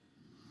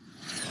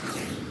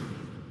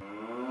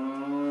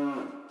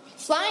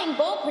Flying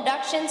Bull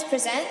Productions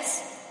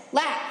presents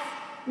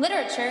Laugh,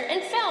 Literature,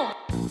 and Film.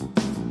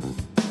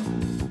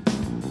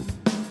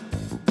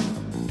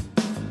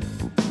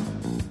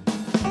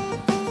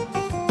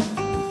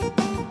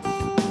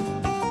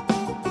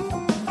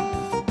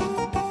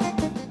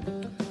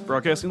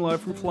 Broadcasting live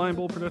from Flying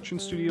Bull Production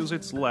Studios,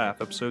 it's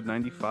Laugh, episode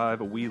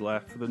 95, a wee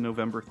laugh for the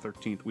November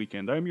 13th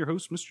weekend. I am your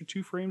host, Mr.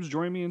 Two Frames.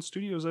 Joining me in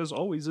studios, as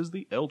always, is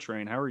the L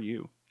Train. How are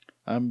you?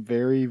 I'm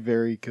very,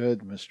 very good,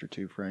 Mr.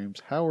 Two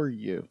Frames. How are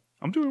you?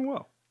 I'm doing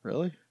well.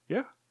 Really?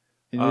 Yeah.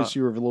 You noticed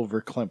you were a little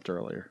verklempt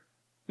earlier.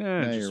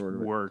 Yeah, just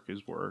work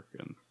is work,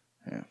 and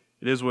yeah.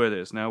 It is what it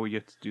is. Now we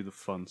get to do the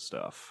fun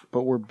stuff.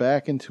 But we're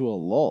back into a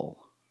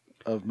lull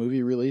of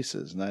movie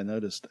releases, and I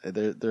noticed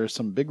there are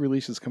some big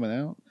releases coming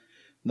out.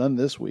 None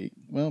this week.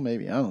 Well,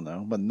 maybe. I don't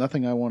know. But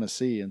nothing I want to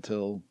see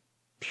until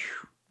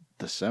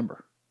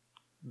December.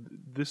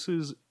 This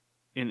is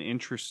an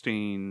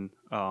interesting...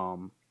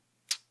 no,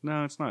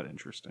 it's not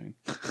interesting.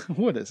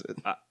 What is it?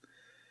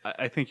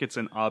 I think it's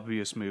an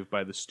obvious move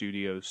by the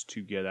studios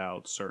to get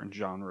out certain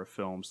genre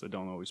films that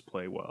don't always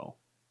play well.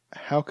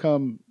 How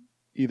come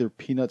either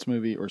Peanuts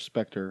movie or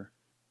Spectre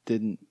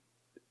didn't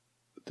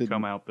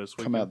come out this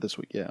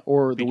week? Yeah.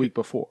 Or the week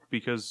before.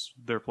 Because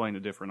they're playing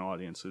to different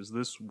audiences.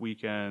 This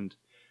weekend...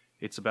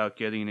 It's about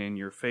getting in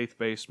your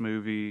faith-based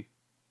movie,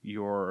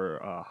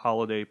 your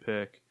holiday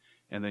pick,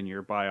 and then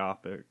your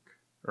biopic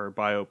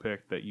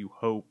that you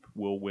hope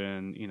will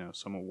win,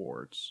 some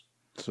awards.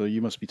 So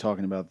you must be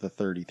talking about the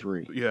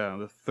 33. Yeah,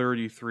 the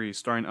 33,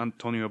 starring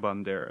Antonio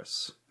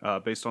Banderas,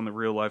 based on the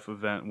real-life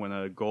event when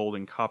a gold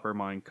and copper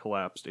mine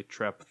collapsed. It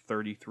trapped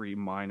 33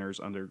 miners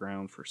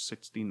underground for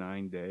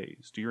 69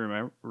 days. Do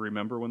you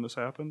remember when this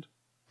happened?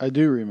 I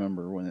do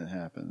remember when it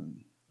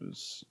happened. It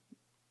was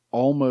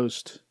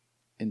almost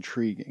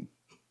intriguing.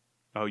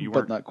 Oh, you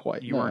weren't, but not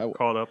quite. You weren't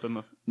caught up in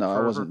the No,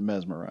 fervor? I wasn't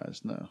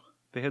mesmerized, no.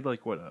 They had a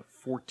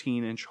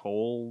 14-inch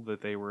hole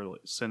that they were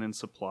sending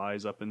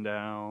supplies up and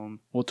down.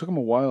 Well, it took them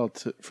a while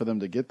for them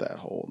to get that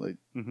hole,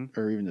 Mm-hmm.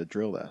 or even to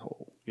drill that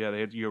hole. Yeah, they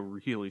had to go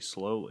really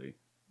slowly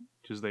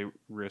because they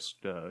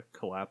risked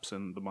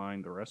collapsing the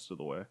mine the rest of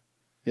the way.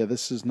 Yeah,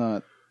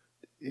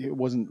 it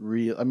wasn't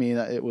real. I mean,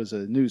 it was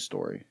a news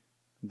story.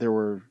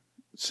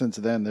 Since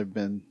then, there have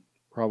been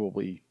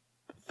probably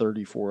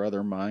 34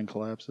 other mine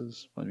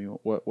collapses. I mean,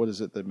 what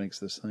is it that makes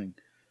this thing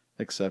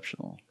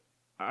exceptional?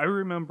 I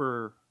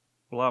remember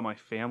a lot of my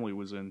family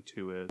was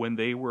into it. When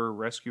they were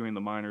rescuing the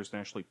miners and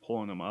actually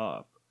pulling them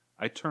up,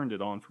 I turned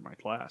it on for my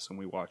class and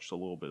we watched a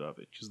little bit of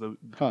it because the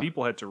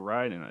people had to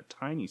ride in a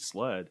tiny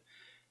sled.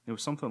 It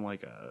was something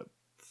like a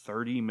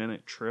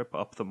 30-minute trip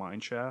up the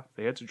mine shaft.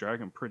 They had to drag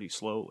them pretty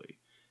slowly.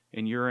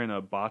 And you're in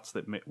a box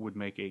that would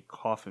make a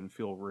coffin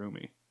feel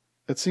roomy.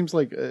 It seems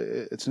like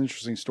it's an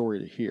interesting story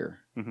to hear.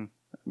 Mm-hmm.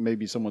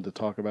 Maybe someone to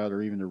talk about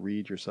or even to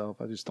read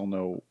yourself. I just don't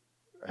know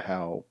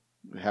how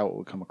it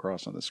would come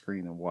across on the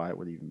screen and why it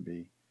would even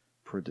be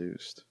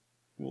produced.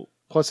 Well,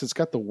 plus, it's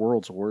got the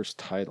world's worst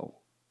title.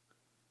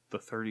 The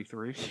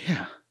 33?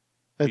 Yeah.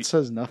 It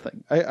says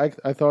nothing. I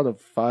thought of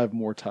 5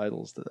 more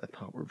titles that I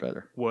thought were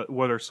better.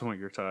 What are some of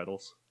your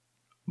titles?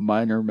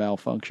 Minor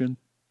Malfunction.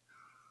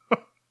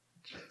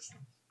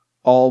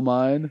 All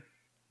Mine.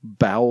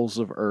 Bowels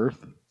of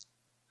Earth.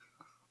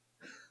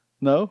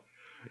 No?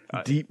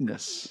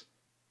 Deepness.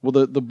 Well,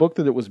 the book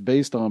that it was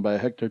based on by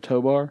Hector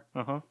Tobar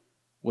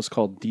was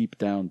called Deep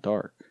Down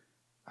Dark.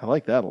 I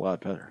like that a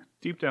lot better.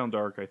 Deep Down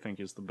Dark, I think,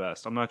 is the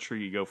best. I'm not sure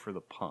you go for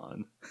the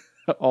pun.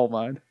 All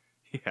mine?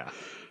 Yeah.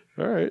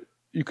 All right.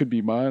 You could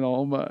be mine,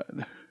 all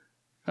mine.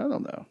 I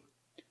don't know.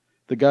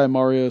 The guy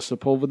Mario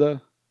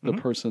Sepulveda, the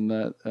person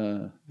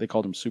that they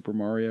called him Super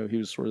Mario, he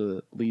was sort of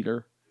the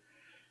leader.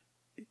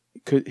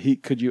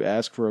 Could you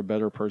ask for a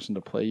better person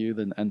to play you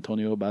than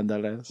Antonio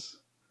Banderas?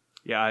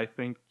 Yeah, I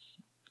think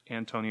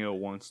Antonio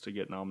wants to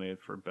get nominated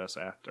for Best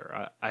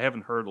Actor. I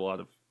haven't heard a lot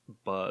of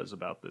buzz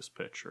about this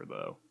picture,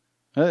 though.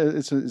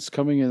 It's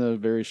coming in a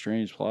very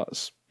strange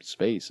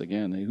space.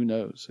 Again, who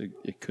knows?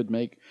 It could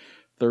make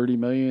 $30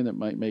 million. It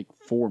might make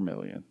 $4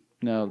 million.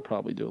 Now it'll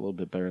probably do a little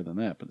bit better than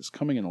that, but it's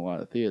coming in a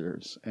lot of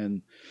theaters.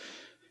 And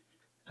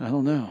I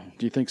don't know.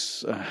 Do you think?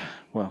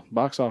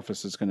 Box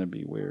office is going to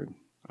be weird.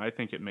 I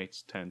think it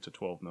makes 10 to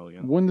 12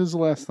 million. When is the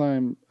last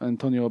time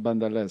Antonio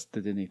Banderas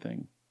did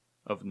anything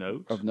of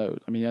note?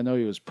 I mean, I know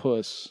he was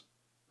Puss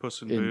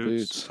in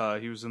Boots.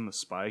 He was in the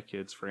Spy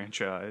Kids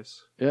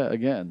franchise. Yeah,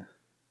 again.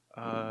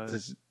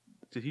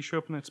 Did he show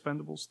up in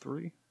Expendables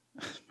 3?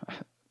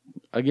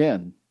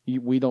 Again,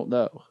 we don't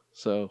know.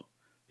 So,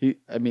 he's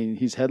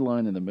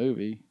headlining the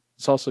movie.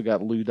 It's also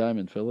got Lou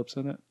Diamond Phillips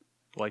in it.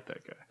 Like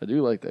that guy. I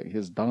do like that.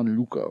 His Don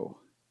Luco.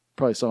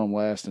 Probably saw him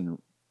last in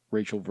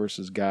Rachel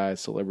vs. Guy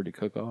Celebrity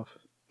Cook-Off.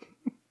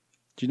 Do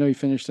you know he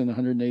finished in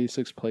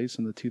 186th place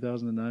in the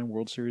 2009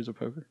 World Series of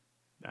Poker?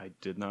 I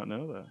did not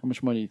know that. How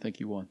much money do you think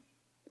he won?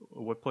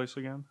 What place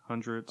again?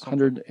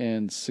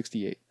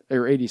 168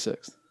 or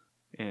 86th.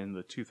 In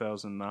the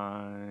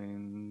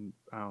 2009,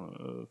 I don't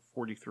know,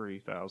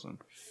 43,000.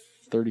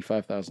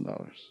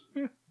 $35,000.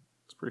 Yeah,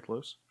 it's pretty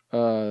close.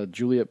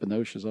 Juliette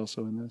Binoche is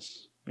also in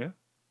this. Yeah.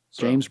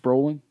 So, James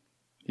Brolin,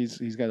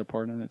 he's got a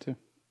part in it too.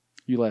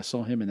 You last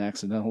saw him in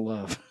Accidental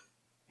Love.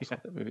 Yeah.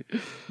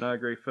 Not a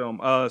great film.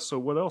 So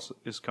what else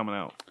is coming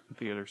out in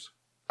theaters?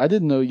 I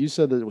didn't know. You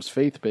said that it was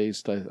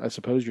faith-based. I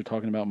suppose you're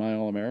talking about My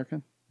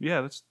All-American?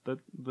 Yeah, that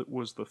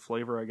was the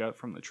flavor I got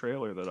from the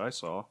trailer that I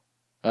saw.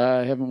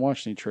 I haven't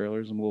watched any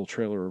trailers. I'm a little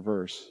trailer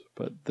reverse.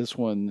 But this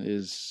one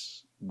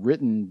is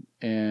written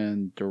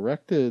and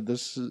directed.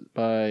 This is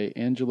by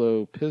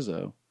Angelo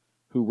Pizzo,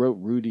 who wrote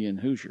Rudy and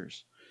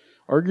Hoosiers.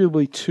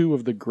 Arguably two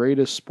of the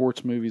greatest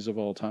sports movies of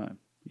all time.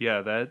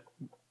 Yeah, that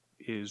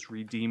is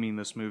redeeming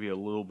this movie a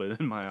little bit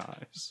in my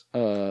eyes.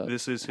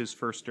 This is his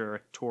first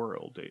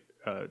directorial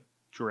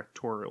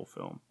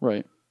film.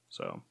 Right.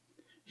 So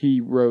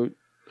he wrote,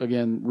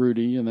 again,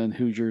 Rudy, and then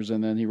Hoosiers,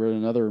 and then he wrote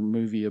another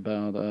movie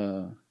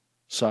about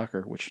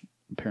soccer, which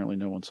apparently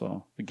no one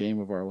saw. The Game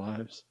of Our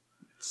Lives.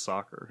 It's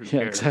soccer. Who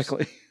yeah, cares?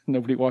 Exactly.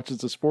 Nobody watches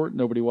the sport.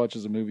 Nobody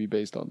watches a movie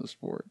based on the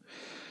sport.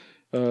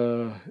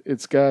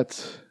 It's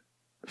got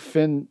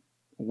Finn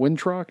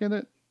Wittrock in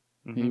it.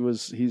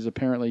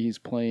 Mm-hmm. He's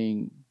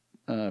playing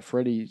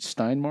Freddie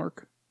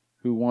Steinmark,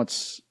 who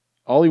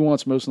all he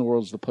wants most in the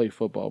world is to play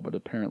football, but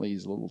apparently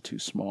he's a little too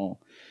small.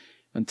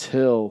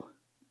 Until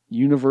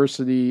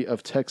University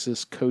of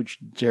Texas coach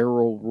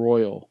Darrell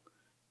Royal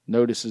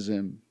notices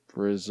him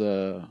for his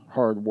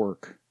hard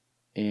work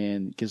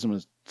and gives him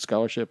a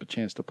scholarship, a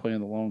chance to play on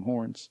the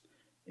Longhorns.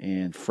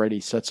 And Freddie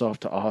sets off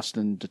to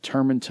Austin,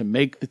 determined to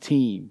make the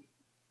team.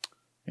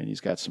 And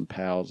he's got some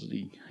pals that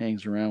he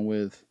hangs around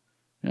with.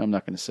 I'm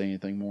not going to say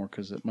anything more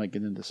because it might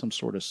get into some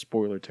sort of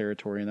spoiler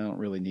territory, and I don't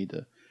really need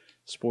to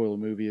spoil a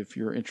movie. If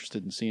you're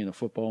interested in seeing a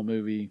football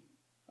movie.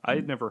 I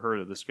had never heard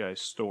of this guy's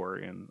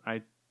story, and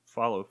I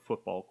follow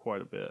football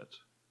quite a bit.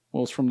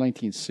 Well, it's from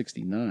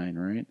 1969,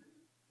 right?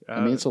 I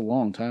mean, it's a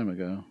long time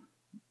ago.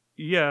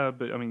 Yeah,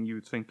 but I mean, you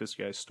would think this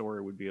guy's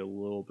story would be a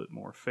little bit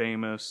more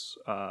famous.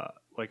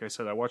 Like I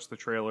said, I watched the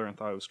trailer and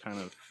thought it was kind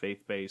of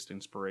faith-based,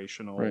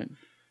 inspirational. Right.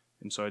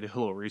 And so I did a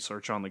little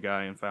research on the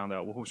guy and found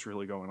out what was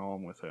really going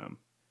on with him.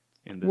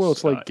 In this, well,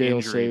 it's like Gale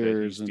injury that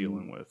Sayers he's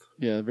dealing with.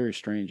 Yeah, a very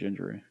strange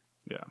injury.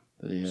 Yeah.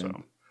 That he had.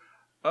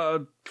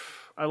 So,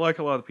 I like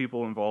a lot of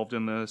people involved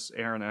in this.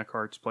 Aaron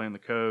Eckhart's playing the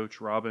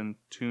coach. Robin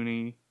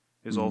Tooney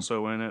is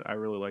also in it. I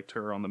really liked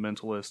her on The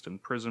Mentalist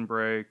and Prison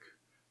Break.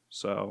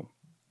 So,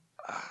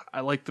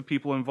 I like the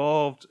people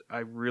involved. I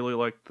really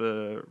like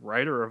the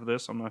writer of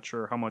this. I'm not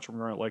sure how much I'm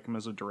going to like him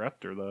as a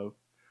director, though.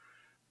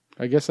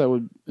 I guess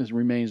that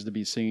remains to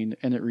be seen,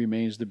 and it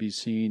remains to be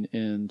seen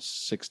in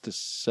 6 to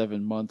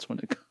 7 months when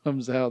it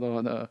comes out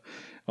on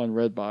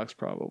Redbox,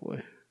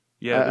 probably.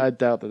 Yeah, I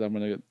doubt that I'm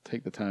going to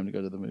take the time to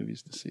go to the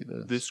movies to see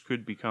this. This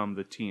could become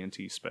the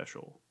TNT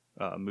special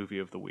movie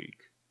of the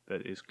week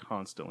that is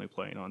constantly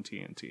playing on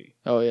TNT.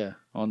 Oh yeah,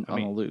 on a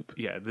loop.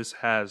 Yeah, this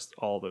has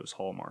all those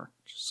hallmarks.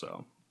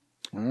 So,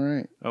 all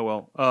right. Oh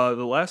well.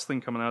 The last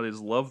thing coming out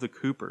is Love the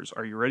Coopers.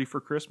 Are you ready for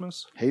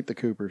Christmas? Hate the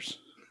Coopers.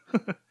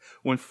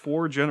 When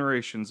 4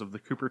 generations of the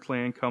Cooper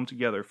clan come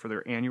together for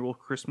their annual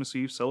Christmas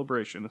Eve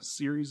celebration, a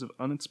series of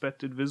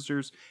unexpected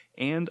visitors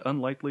and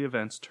unlikely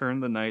events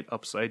turn the night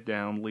upside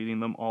down, leading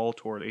them all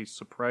toward a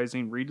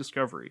surprising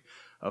rediscovery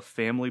of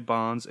family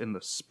bonds and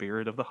the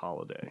spirit of the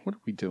holiday. What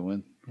are we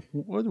doing?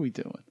 What are we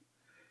doing?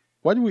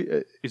 Why do we...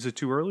 Is it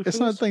too early for It's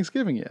this? not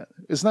Thanksgiving yet.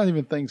 It's not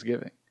even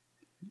Thanksgiving.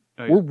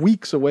 We're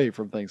weeks away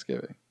from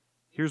Thanksgiving.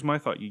 Here's my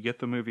thought. You get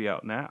the movie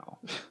out now.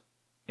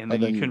 And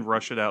then you can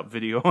rush it out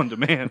video on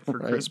demand for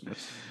right.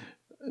 Christmas.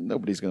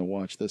 Nobody's going to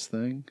watch this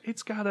thing.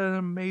 It's got an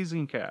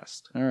amazing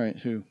cast. All right,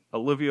 who?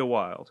 Olivia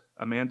Wilde,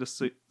 Amanda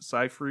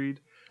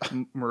Seyfried,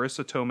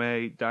 Marissa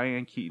Tomei,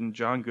 Diane Keaton,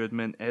 John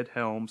Goodman, Ed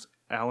Helms,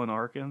 Alan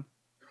Arkin.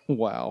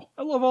 Wow.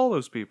 I love all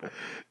those people.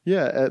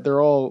 Yeah,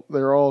 they're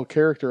all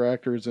character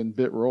actors in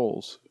bit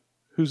roles.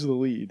 Who's the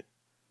lead?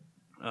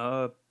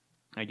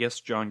 I guess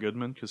John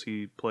Goodman, because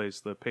he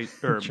plays the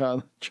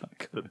John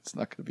Goodman's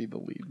not going to be the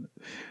lead.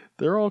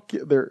 They're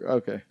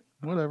okay.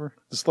 Whatever.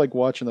 It's like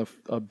watching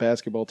a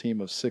basketball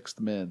team of 6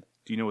 men.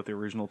 Do you know what the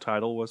original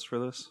title was for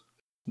this?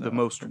 No, The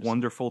Most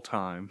Wonderful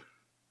Time.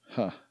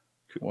 Huh.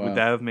 Wow. Would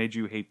that have made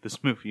you hate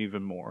this movie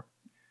even more?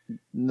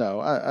 No,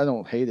 I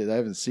don't hate it. I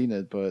haven't seen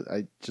it, but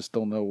I just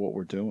don't know what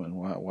we're doing.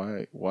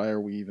 Why are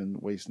we even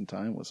wasting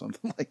time with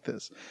something like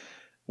this?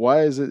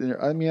 Why is it?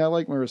 I mean, I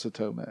like Marissa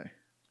Tomei.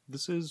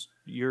 This is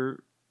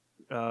your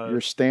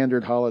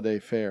standard holiday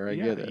fare. I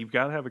get it. You've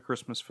got to have a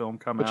Christmas film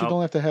come out. But you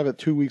don't have to have it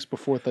 2 weeks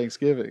before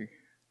Thanksgiving.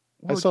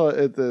 Well, I saw it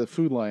at the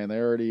Food Lion. They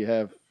already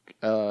have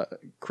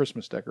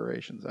Christmas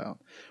decorations out.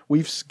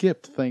 We've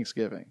skipped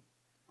Thanksgiving.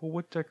 Well,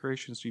 what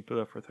decorations do you put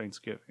up for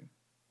Thanksgiving?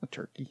 A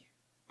turkey.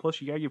 Plus,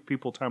 you got to give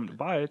people time to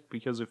buy it,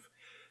 because if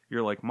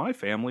you're like my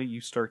family, you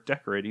start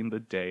decorating the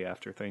day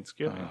after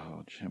Thanksgiving.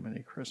 Oh,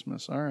 Jiminy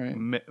Christmas. All right.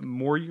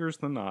 More years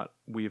than not,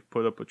 we have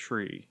put up a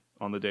tree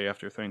on the day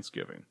after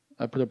Thanksgiving.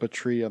 I put up a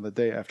tree on the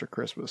day after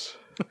Christmas,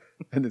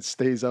 and it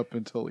stays up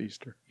until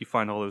Easter. You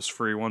find all those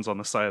free ones on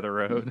the side of the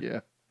road. Yeah.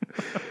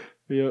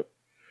 Yep.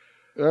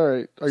 All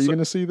right. Are you going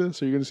to see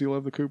this? Are you going to see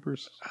Love the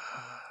Coopers?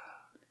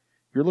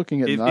 You're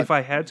looking at if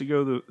I had to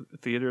go to the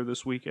theater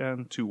this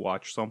weekend to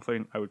watch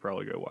something, I would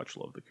probably go watch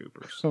Love the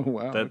Coopers. Oh,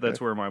 wow.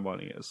 That's where my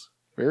money is.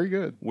 Very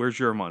good. Where's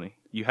your money?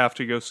 You have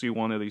to go see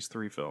one of these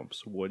 3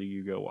 films. What do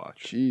you go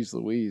watch? Jeez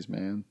Louise,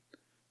 man.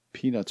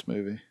 Peanuts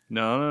movie.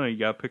 No. You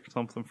got to pick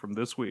something from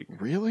this week.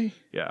 Really?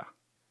 Yeah.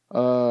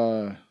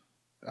 I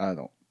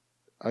don't.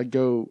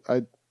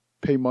 I'd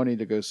pay money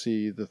to go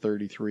see the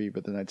 33,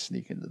 but then I'd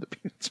sneak into the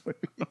Peanuts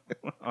movie.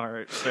 All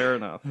right, fair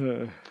enough.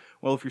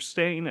 Well, if you're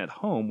staying at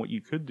home, what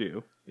you could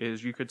do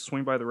is you could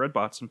swing by the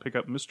Redbox and pick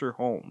up Mr.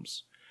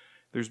 Holmes.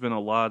 There's been a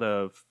lot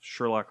of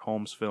Sherlock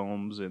Holmes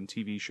films and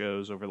TV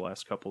shows over the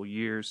last couple of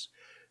years.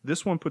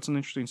 This one puts an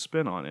interesting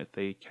spin on it.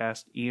 They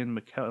cast Ian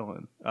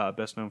McKellen,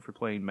 best known for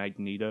playing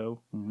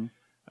Magneto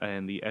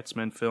and the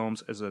X-Men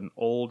films, as an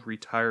old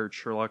retired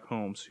Sherlock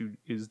Holmes who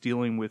is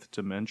dealing with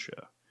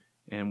dementia.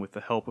 And with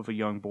the help of a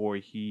young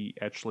boy, he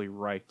actually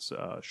writes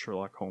a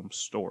Sherlock Holmes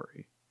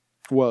story.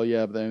 Well,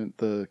 yeah, but then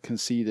the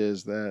conceit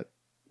is that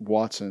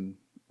Watson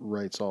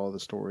writes all the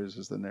stories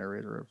as the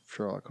narrator of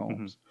Sherlock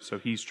Holmes. So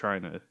he's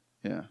trying to...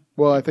 Yeah.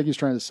 Well, I think he's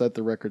trying to set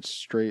the record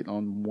straight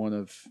on one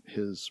of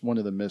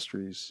the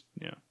mysteries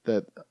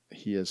that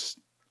he has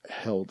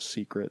held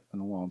secret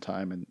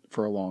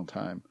for a long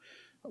time.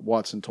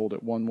 Watson told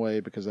it one way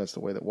because that's the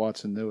way that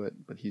Watson knew it,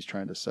 but he's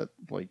trying to set,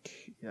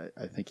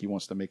 I think he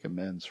wants to make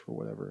amends for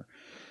whatever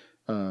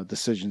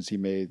decisions he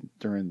made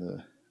during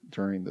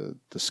the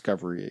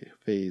discovery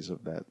phase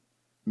of that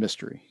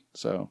mystery.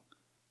 So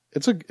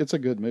it's a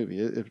good movie.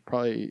 It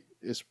probably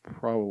is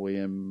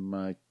in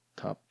my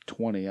top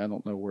 20. I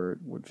don't know where it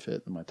would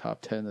fit in my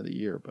top 10 of the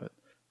year, but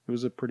it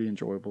was a pretty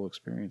enjoyable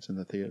experience in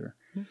the theater.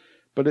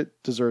 But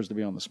it deserves to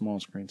be on the small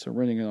screen. So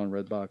renting it on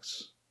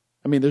Redbox,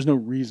 I mean, there's no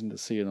reason to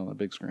see it on the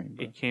big screen.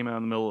 But. It came out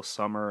in the middle of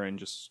summer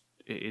and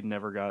it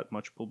never got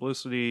much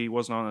publicity. It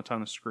wasn't on a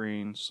ton of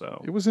screens,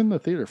 so... It was in the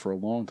theater for a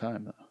long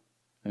time, though.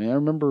 I mean, I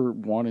remember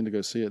wanting to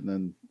go see it, and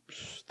then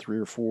 3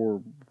 or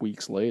 4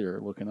 weeks later,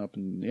 looking up,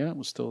 and it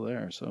was still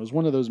there. So it was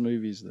one of those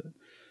movies that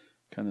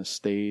kind of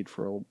stayed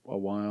for a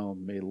while,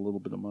 made a little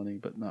bit of money,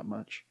 but not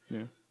much.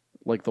 Yeah.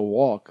 Like The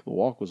Walk. The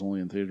Walk was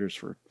only in theaters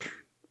for,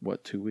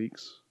 2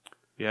 weeks?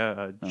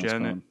 Yeah,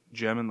 Gem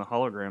and the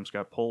Holograms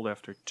got pulled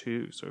after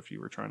 2, so if you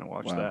were trying to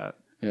watch that,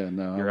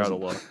 you're out of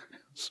luck.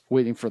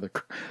 Waiting for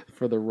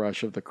the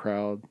rush of the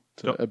crowd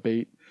to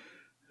abate.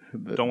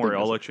 Don't worry,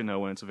 I'll let you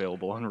know when it's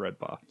available on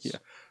Redbox. Yeah.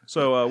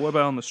 So what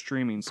about on the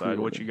streaming side?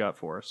 What you got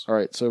for us? All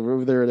right, so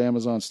over there at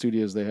Amazon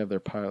Studios, they have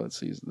their pilot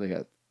season. They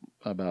got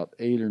about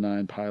 8 or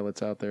 9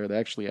 pilots out there. They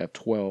actually have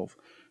 12,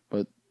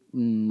 but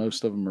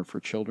most of them are for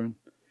children.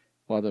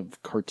 A lot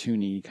of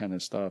cartoony kind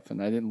of stuff,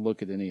 and I didn't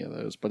look at any of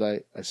those, but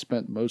I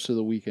spent most of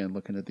the weekend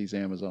looking at these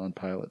Amazon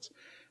pilots,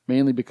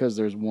 mainly because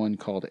there's one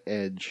called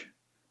Edge,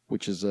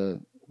 which is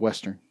a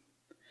Western,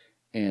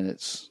 and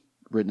it's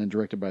written and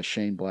directed by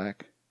Shane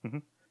Black.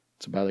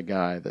 It's about a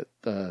guy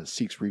that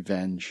seeks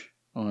revenge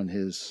on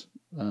his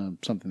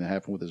something that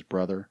happened with his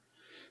brother.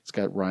 It's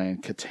got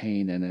Ryan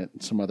Katane in it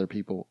and some other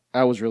people.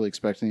 I was really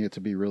expecting it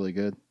to be really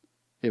good.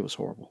 It was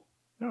horrible.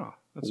 Oh,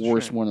 that's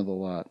worst one of the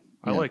lot.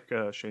 I like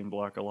Shane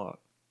Black a lot.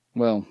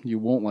 Well, you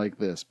won't like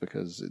this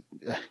because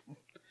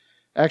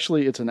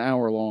actually it's an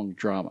hour-long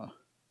drama.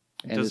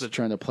 And it's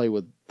trying to play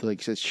with,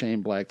 it's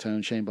Shane Black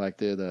tone. Shane Black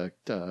did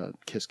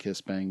Kiss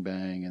Kiss Bang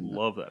Bang. And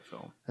love that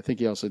film. I think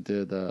he also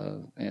did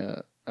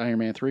Iron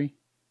Man 3.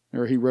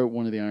 Or he wrote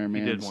one of the Iron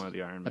Mans. He did one of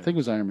the Iron Mans. I think it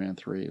was Iron Man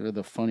 3. They're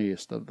the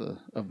funniest of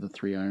the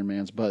 3 Iron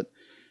Mans. But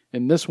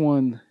in this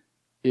one,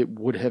 it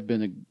would have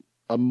been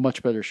a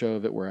much better show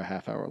if it were a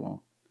half hour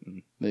long.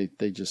 They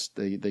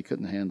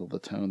couldn't handle the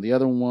tone. The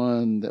other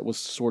one that was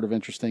sort of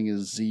interesting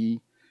is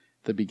Z,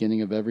 The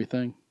Beginning of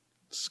Everything.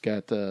 It's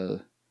got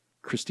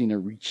Christina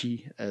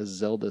Ricci as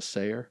Zelda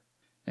Sayer,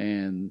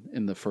 and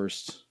in the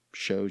first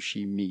show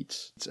she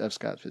meets F.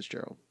 Scott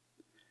Fitzgerald,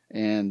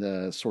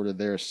 and sort of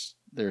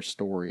their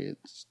story.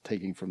 It's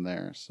taking from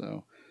there.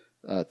 So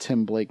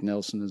Tim Blake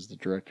Nelson is the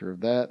director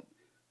of that.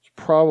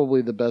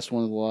 Probably the best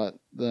one of the lot.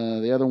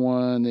 The other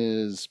one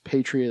is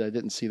Patriot. I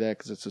didn't see that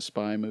because it's a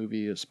spy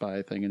movie, a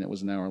spy thing, and it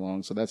was an hour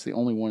long. So that's the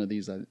only one of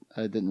these I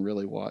didn't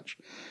really watch.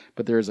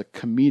 But there's a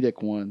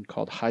comedic one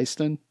called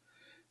Heiston.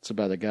 It's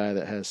about a guy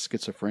that has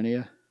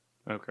schizophrenia.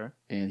 Okay.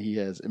 And he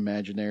has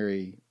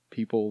imaginary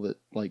people that,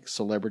 like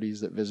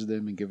celebrities that visit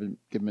him and give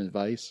him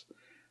advice.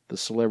 The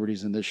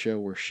celebrities in this show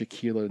were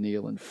Shaquille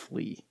O'Neal and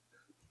Flea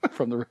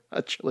from the Red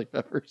Hot Chili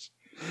Peppers.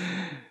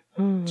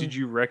 Did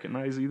you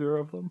recognize either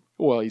of them?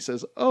 Well, he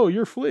says, "Oh,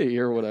 you're Flea,"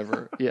 or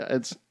whatever. Yeah,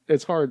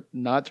 it's hard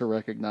not to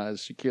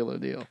recognize Shaquille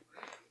O'Neal.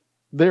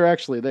 They're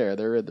actually there.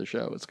 They're in the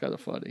show. It's kind of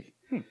funny.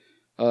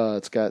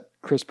 It's got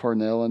Chris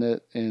Parnell in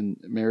it and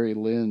Mary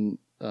Lynn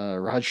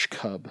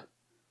Rajkub,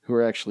 who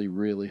are actually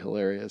really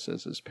hilarious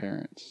as his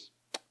parents.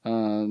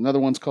 Another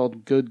one's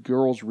called Good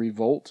Girls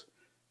Revolt,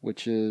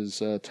 which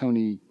is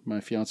Tony, my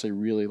fiance,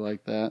 really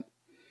liked that.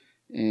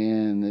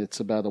 And it's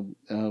about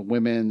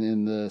women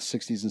in the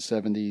 60s and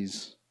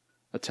 70s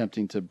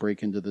attempting to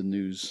break into the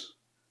news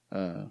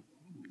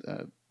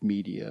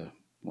media,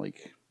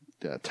 like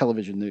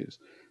television news,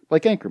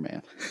 like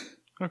Anchorman.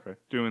 Okay,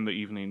 doing the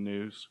evening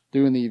news.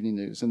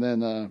 And then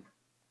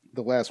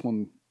the last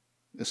one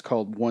is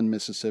called One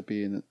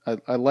Mississippi, and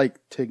I like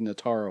Tig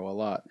Notaro a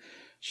lot.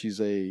 She's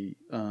a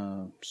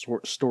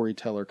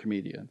storyteller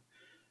comedian,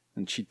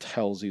 and she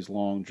tells these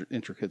long,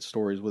 intricate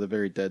stories with a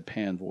very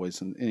deadpan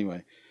voice. And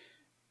anyway,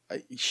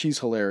 she's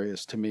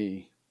hilarious to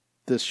me.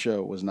 This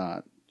show was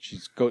not.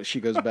 She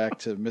goes back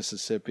to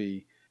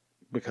Mississippi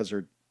because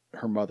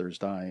her mother's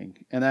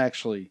dying, and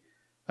actually,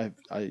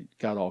 I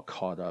got all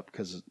caught up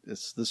because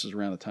this is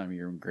around the time of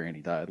year when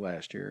Granny died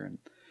last year. And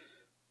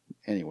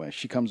anyway,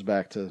 she comes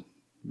back to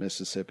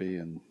Mississippi,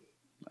 and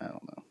I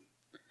don't know.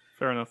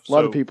 Fair enough. A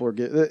lot of people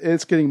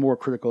it's getting more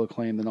critical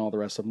acclaim than all the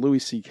rest of them. Louis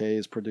C.K.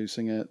 is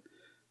producing it,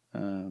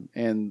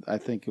 and I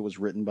think it was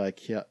written by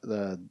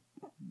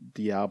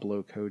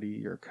Diablo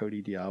Cody or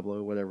Cody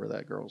Diablo, whatever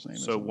that girl's name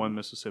is. So One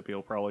Mississippi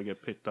will probably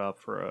get picked up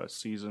for a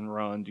season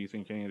run. Do you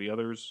think any of the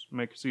others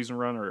make a season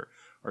run, or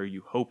are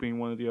you hoping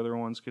one of the other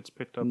ones gets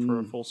picked up for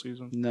a full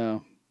season?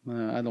 No,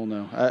 I don't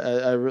know.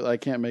 I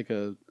can't make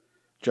a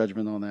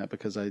judgment on that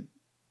because I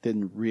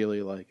didn't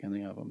really like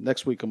any of them.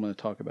 Next week I'm going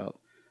to talk about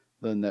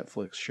the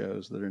Netflix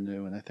shows that are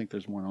new, and I think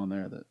there's one on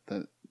there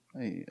that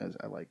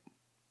I like.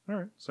 All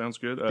right, sounds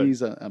good.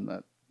 These I'm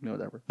not.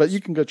 Whatever. But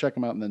you can go check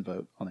them out and then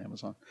vote on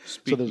Amazon.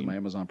 So there's my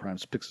Amazon Prime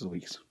Picks of the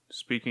Weeks.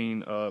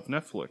 Speaking of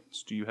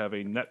Netflix, do you have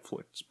a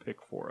Netflix pick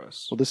for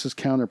us? Well, this is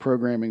counter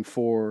programming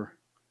for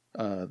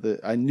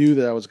I knew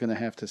that I was going to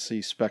have to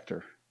see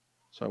Spectre.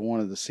 So I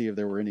wanted to see if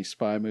there were any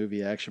spy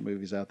movie, action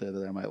movies out there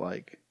that I might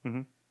like.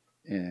 Mm-hmm.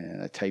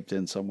 And I typed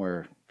in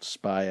somewhere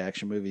spy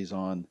action movies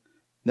on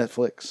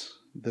Netflix.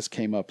 This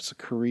came up. It's a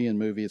Korean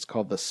movie. It's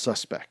called The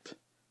Suspect.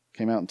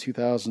 Came out in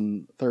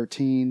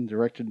 2013,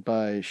 directed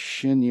by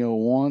Shin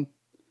Yo-won,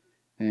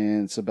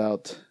 and it's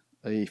about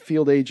a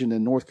field agent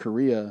in North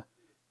Korea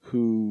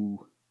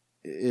who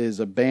is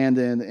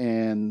abandoned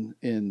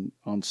and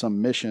on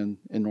some mission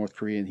in North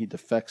Korea, and he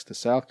defects to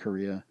South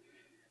Korea,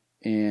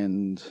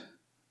 and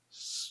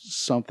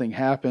something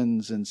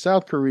happens in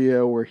South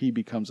Korea where he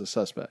becomes a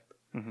suspect.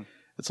 Mm-hmm.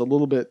 It's a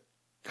little bit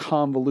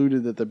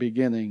convoluted at the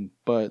beginning,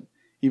 but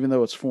even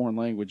though it's foreign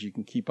language, you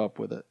can keep up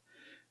with it.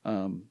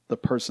 The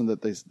person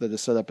that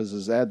is set up as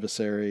his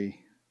adversary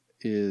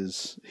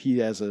he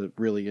has a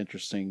really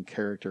interesting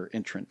character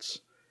entrance.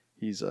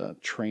 He's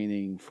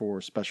training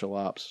for special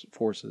ops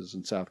forces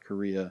in South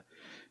Korea,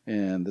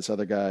 and this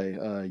other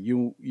guy,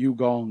 Yu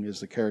Gong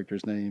is the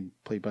character's name,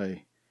 played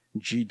by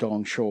Ji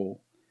Dong Chol,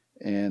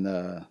 and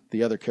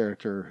the other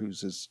character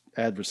who's his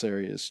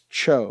adversary is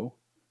Cho,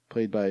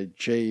 played by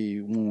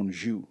Jae Won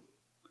Ju.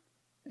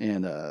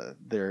 And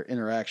their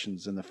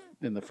interactions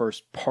in the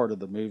first part of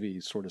the movie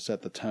sort of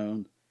set the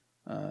tone.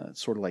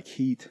 It's sort of like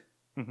Heat,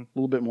 a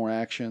little bit more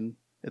action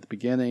at the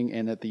beginning,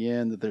 and at the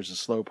end there's a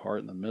slow part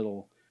in the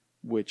middle,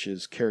 which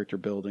is character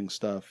building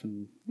stuff.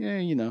 And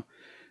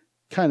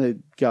kind of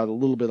got a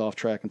little bit off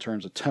track in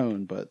terms of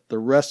tone, but the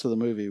rest of the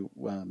movie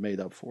made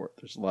up for it.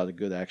 There's a lot of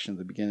good action at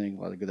the beginning, a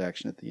lot of good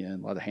action at the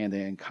end, a lot of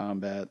hand-to-hand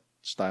combat,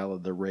 style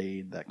of the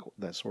raid,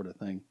 that sort of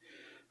thing.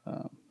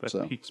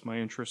 That piques my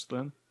interest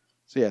then.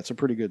 So yeah, it's a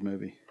pretty good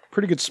movie.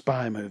 Pretty good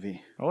spy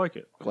movie. I like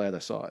it. Glad I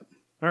saw it.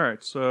 All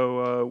right,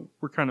 so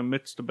we're kind of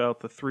mixed about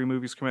the 3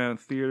 movies coming out in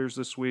theaters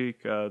this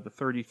week. The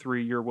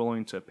 33 you're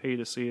willing to pay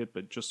to see it,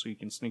 but just so you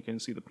can sneak in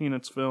and see the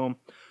Peanuts film.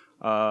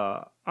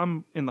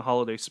 I'm in the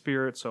holiday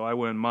spirit, so I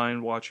wouldn't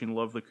mind watching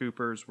Love the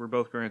Coopers. We're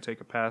both going to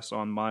take a pass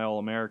on My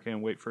All-America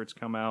and wait for it to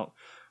come out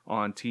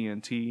on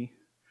TNT.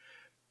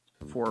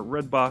 For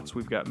Redbox,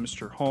 we've got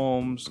Mr.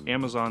 Holmes.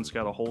 Amazon's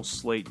got a whole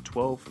slate,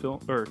 12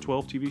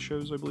 TV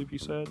shows, I believe you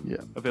said. Yeah.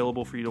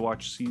 Available for you to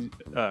watch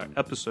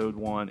episode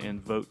 1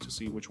 and vote to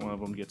see which one of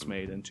them gets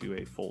made into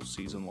a full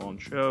season-long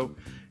show.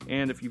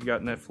 And if you've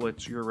got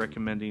Netflix, you're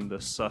recommending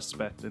The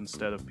Suspect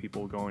instead of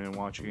people going and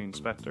watching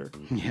Spectre.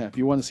 Yeah, if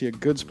you want to see a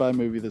good spy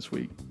movie this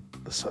week,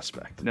 The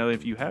Suspect. Now,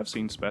 if you have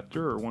seen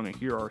Spectre or want to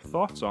hear our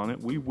thoughts on it,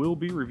 we will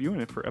be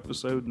reviewing it for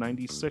episode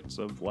 96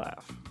 of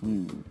Laugh.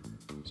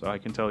 So I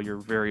can tell you're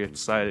very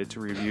excited to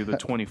review the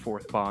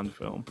 24th Bond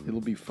film.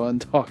 It'll be fun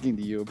talking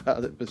to you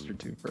about it, Mr.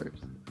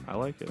 Two-Frames. I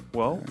like it.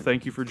 Well,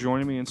 Thank you for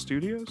joining me in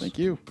studios. Thank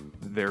you.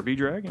 There be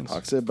dragons.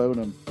 Oxid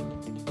Bonum.